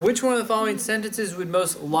Which one of the following sentences would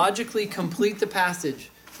most logically complete the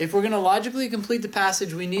passage? If we're going to logically complete the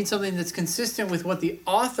passage, we need something that's consistent with what the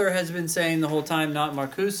author has been saying the whole time, not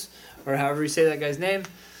Marcus, or however you say that guy's name.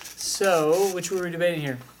 So, which were we debating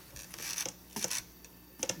here?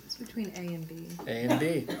 It's between A and B. A and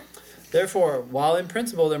B. Therefore, while in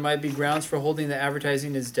principle there might be grounds for holding that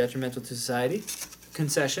advertising is detrimental to society,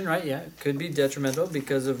 concession, right? Yeah, it could be detrimental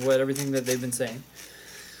because of everything that they've been saying.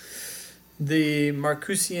 The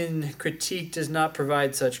Marcusian critique does not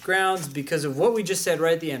provide such grounds because of what we just said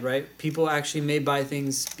right at the end, right? People actually may buy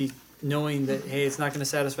things knowing that, hey, it's not going to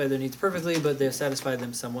satisfy their needs perfectly, but they'll satisfy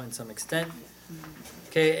them somewhat in some extent.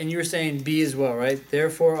 Okay, and you were saying B as well, right?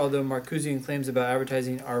 Therefore, although Marcusian claims about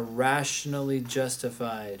advertising are rationally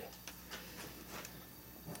justified.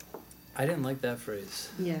 I didn't like that phrase.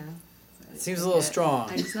 Yeah. It seems a little strong.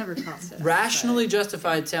 I just never crossed it. Rationally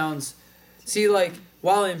justified sounds... See, like,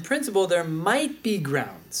 while in principle there might be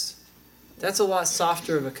grounds, that's a lot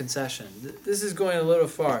softer of a concession. This is going a little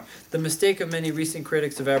far. The mistake of many recent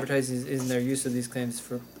critics of advertising is in their use of these claims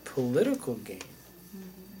for political gain.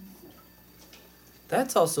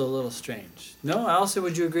 That's also a little strange. No, Allison,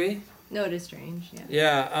 would you agree? No, it is strange, yeah.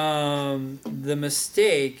 Yeah, the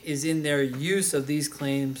mistake is in their use of these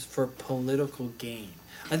claims for political gain.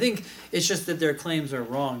 I think it's just that their claims are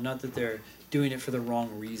wrong, not that they're doing it for the wrong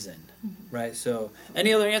reason, right? So,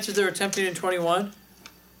 any other answers that are attempted in 21?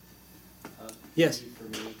 Yes. E for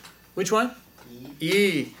me. Which one?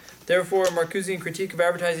 E. Therefore, Marcusian critique of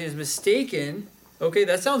advertising is mistaken. Okay,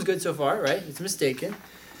 that sounds good so far, right? It's mistaken.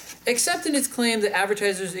 Except in its claim that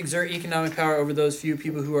advertisers exert economic power over those few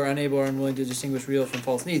people who are unable or unwilling to distinguish real from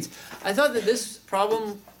false needs. I thought that this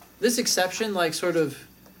problem, this exception, like, sort of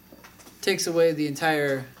takes away the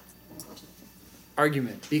entire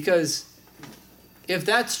argument. Because if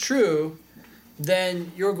that's true,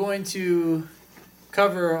 then you're going to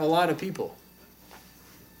cover a lot of people.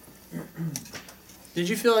 Did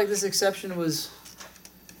you feel like this exception was...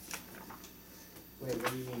 Wait,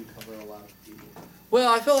 what do you mean cover a lot of people?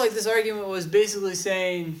 Well, I felt like this argument was basically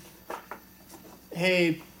saying,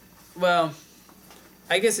 hey, well,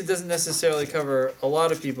 I guess it doesn't necessarily cover a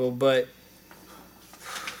lot of people, but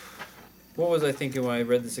what was I thinking when I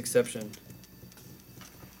read this exception?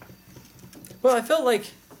 Well, I felt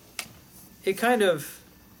like it kind of...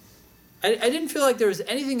 I didn't feel like there was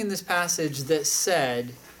anything in this passage that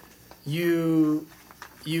said you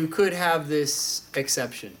could have this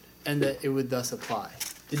exception and that it would thus apply.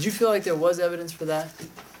 Did you feel like there was evidence for that?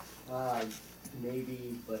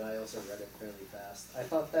 Maybe, but I also read it fairly fast. I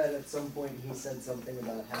thought that at some point he said something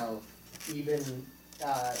about how even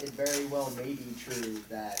it very well may be true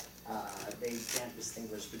that they can't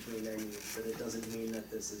distinguish between their needs, but it doesn't mean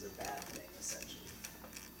that this is a bad thing, essentially.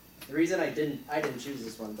 The reason I didn't choose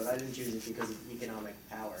this one, but I didn't choose it because of economic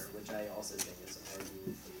power, which I also think is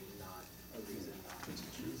arguably not a reason not to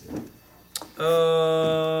choose it.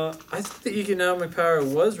 I think the economic power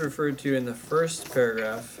was referred to in the first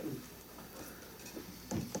paragraph.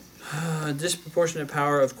 Disproportionate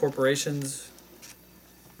power of corporations,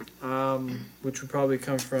 which would probably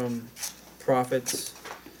come from profits.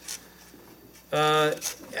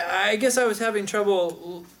 I guess I was having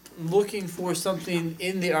trouble looking for something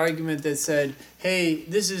in the argument that said, hey,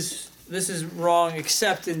 this is wrong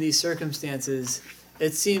except in these circumstances.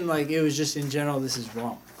 It seemed like it was just in general this is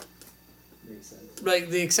wrong. Makes sense. Like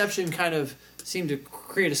the exception kind of seemed to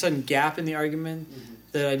create a sudden gap in the argument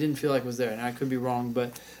that I didn't feel like was there, and I could be wrong,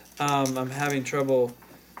 but I'm having trouble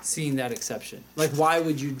seeing that exception. Like, why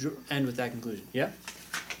would you end with that conclusion? Yeah?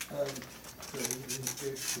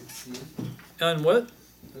 On what?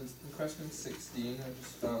 In question 16, I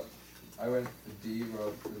just felt I went for D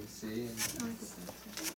rather than C. And